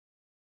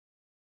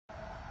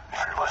If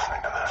you're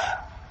listening to this,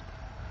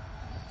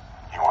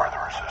 you are the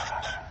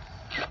resistance.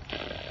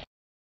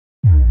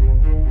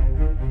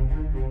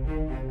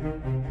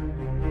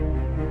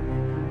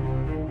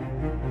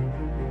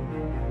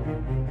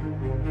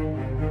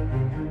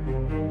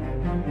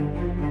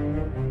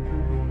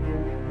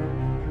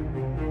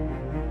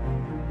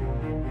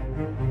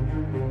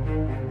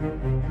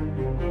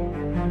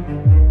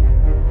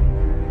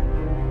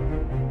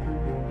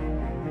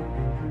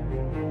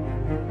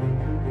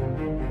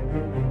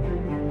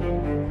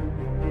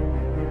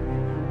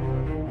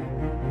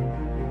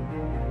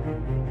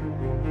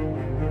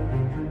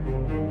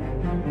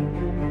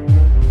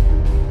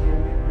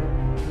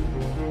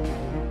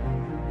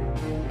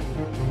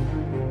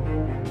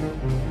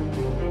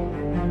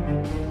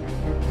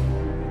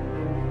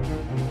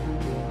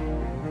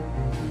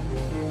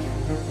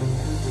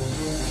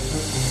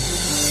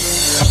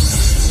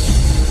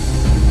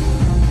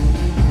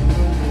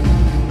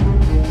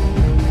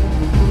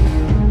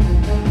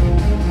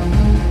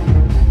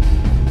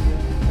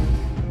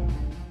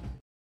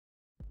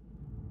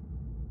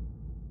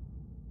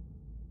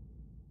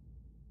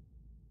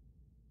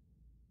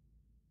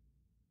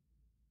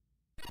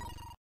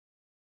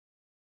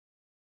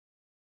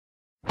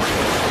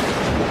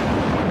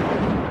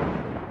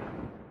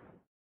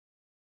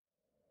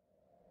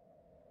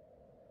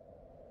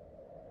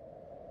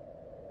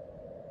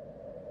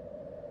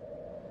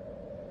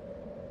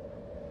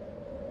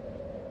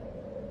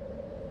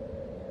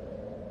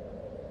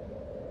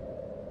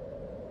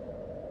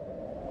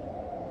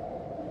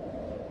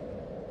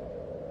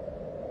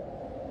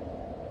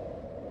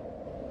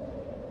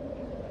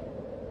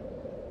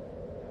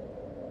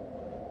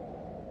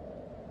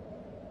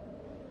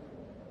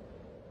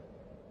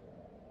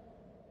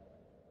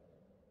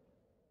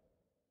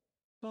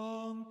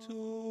 Sanctus,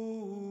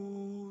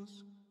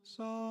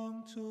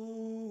 Sanctus,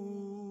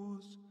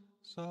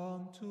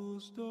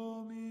 Sanctus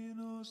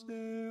Dominus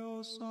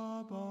Deus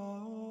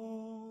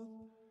Sabaoth,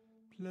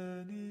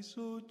 plenis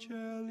ut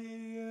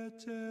celi et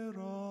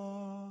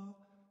terra,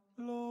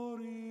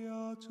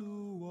 gloria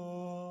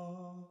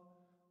tua,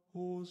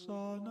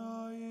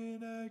 Hosanna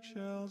in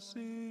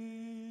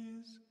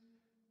excelsis,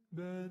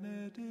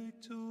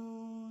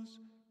 benedictus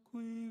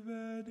qui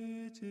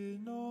venit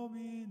in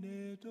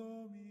nomine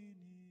Domini.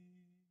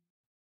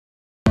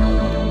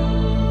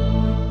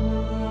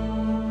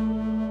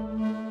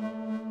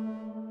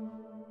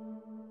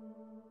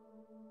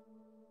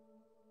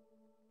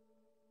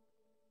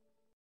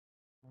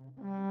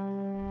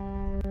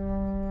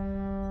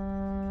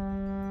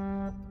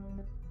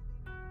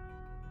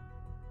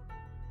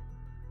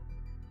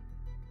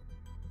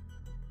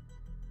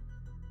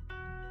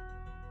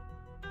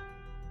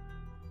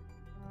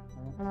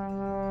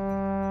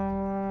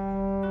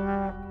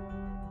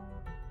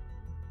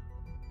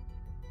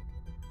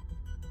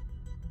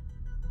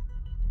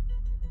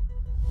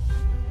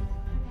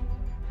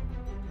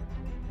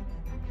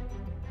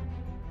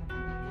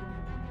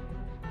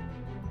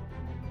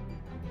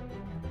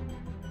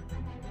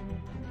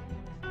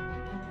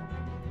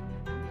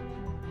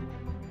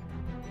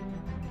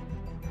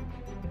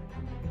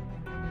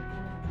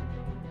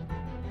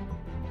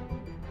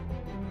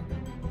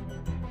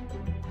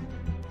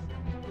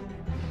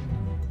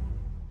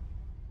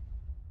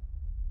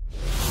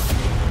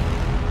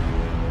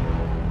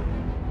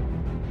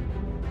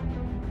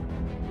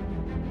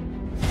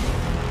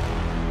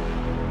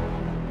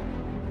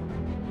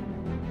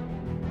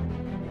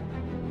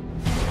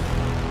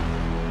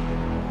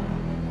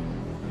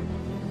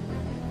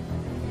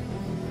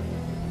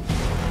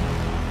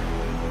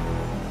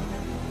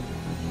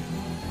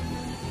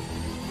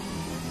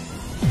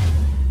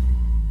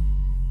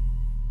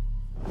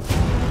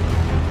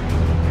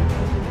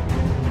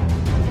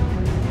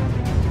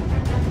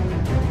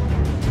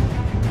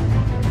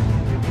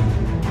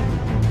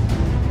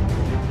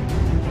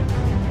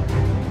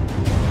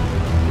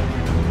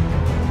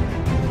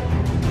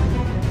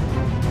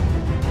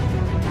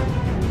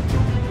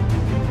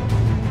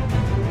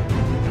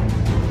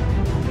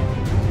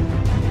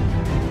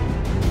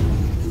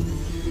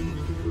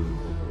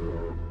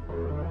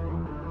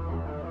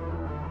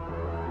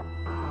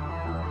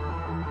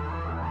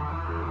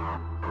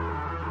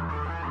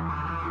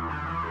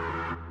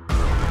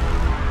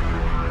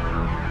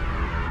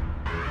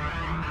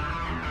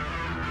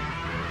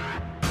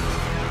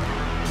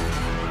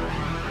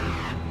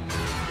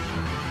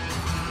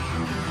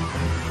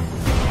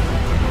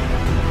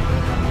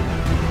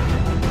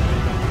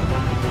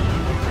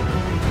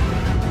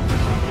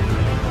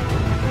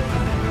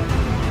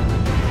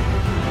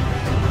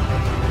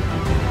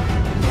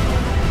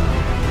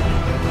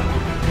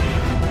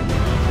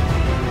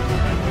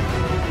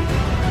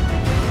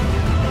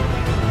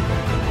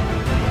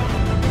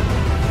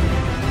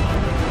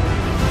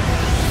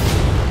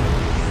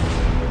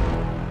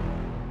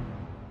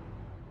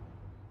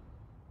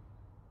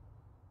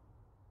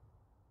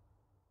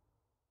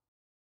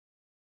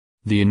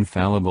 The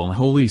infallible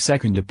Holy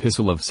Second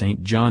Epistle of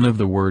St. John of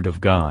the Word of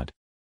God.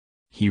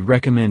 He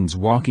recommends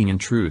walking in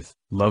truth,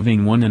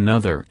 loving one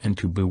another and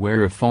to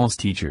beware of false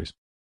teachers.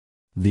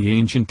 the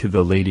ancient to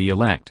the lady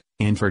elect,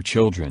 and for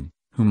children,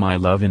 whom I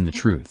love in the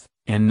truth,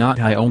 and not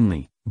I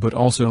only, but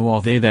also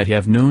all they that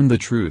have known the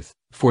truth,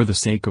 for the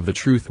sake of the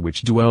truth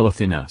which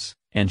dwelleth in us,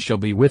 and shall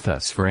be with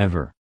us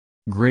forever.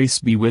 Grace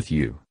be with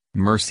you,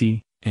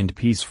 mercy, and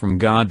peace from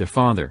God the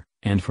Father,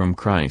 and from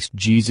Christ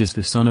Jesus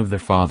the Son of the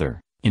Father,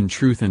 in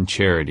truth and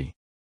charity.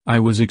 I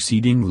was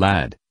exceeding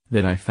glad,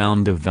 that I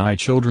found of thy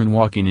children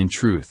walking in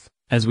truth,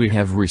 as we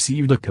have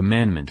received a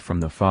commandment from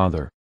the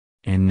Father.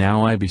 And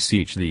now I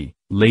beseech thee,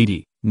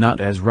 Lady, not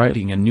as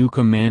writing a new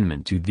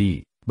commandment to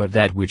thee, but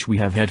that which we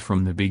have had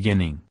from the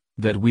beginning,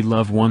 that we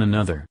love one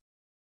another.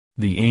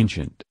 The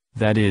ancient,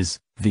 that is,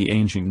 the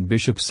ancient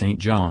Bishop St.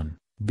 John,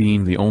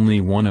 being the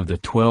only one of the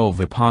 12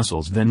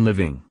 apostles then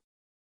living.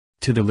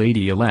 To the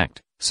lady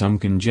elect, some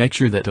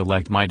conjecture that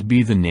elect might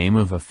be the name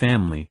of a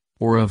family,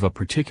 or of a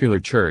particular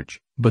church,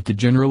 but the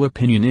general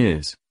opinion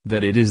is,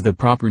 that it is the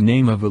proper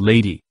name of a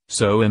lady,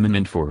 so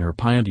eminent for her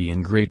piety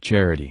and great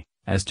charity,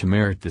 as to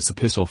merit this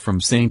epistle from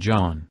St.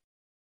 John.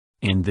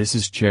 And this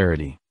is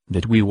charity,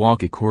 that we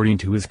walk according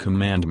to his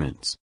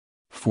commandments.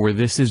 For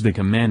this is the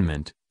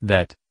commandment,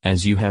 that,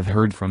 as you have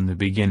heard from the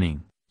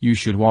beginning, you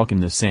should walk in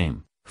the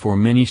same, for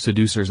many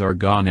seducers are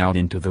gone out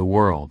into the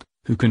world,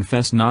 who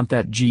confess not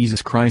that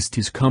Jesus Christ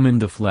is come in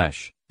the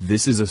flesh.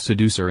 This is a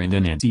seducer and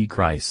an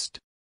antichrist.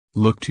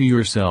 Look to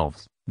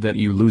yourselves, that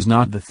you lose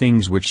not the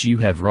things which you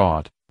have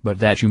wrought, but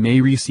that you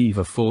may receive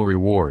a full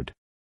reward.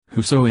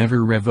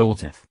 Whosoever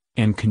revolteth,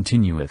 and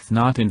continueth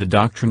not in the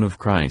doctrine of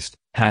Christ,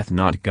 hath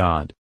not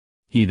God.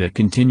 He that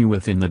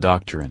continueth in the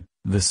doctrine,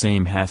 the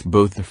same hath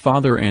both the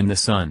Father and the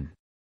Son.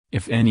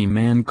 If any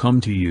man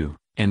come to you,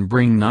 and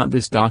bring not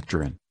this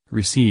doctrine,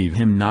 receive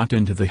him not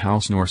into the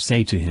house, nor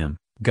say to him,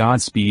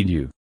 God speed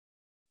you.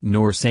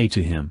 Nor say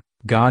to him,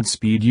 God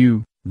speed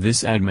you.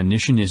 This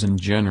admonition is in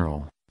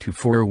general, to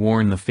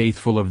forewarn the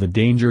faithful of the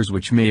dangers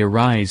which may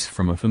arise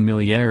from a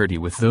familiarity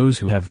with those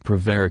who have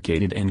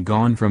prevaricated and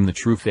gone from the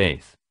true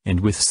faith, and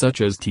with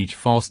such as teach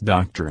false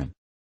doctrine.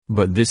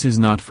 But this is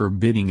not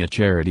forbidding a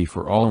charity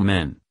for all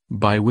men,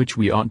 by which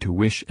we ought to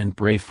wish and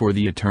pray for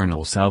the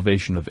eternal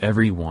salvation of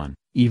every one,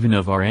 even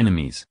of our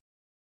enemies.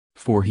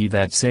 For he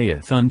that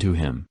saith unto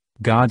him,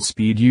 God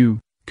speed you,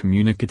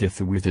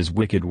 communicateth with his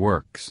wicked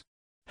works.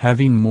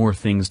 Having more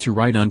things to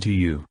write unto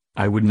you,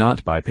 I would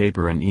not by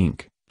paper and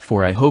ink,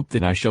 for I hope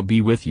that I shall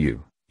be with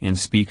you, and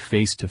speak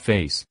face to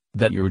face,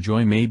 that your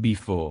joy may be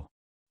full.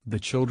 The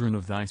children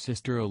of thy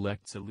sister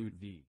elect salute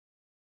thee.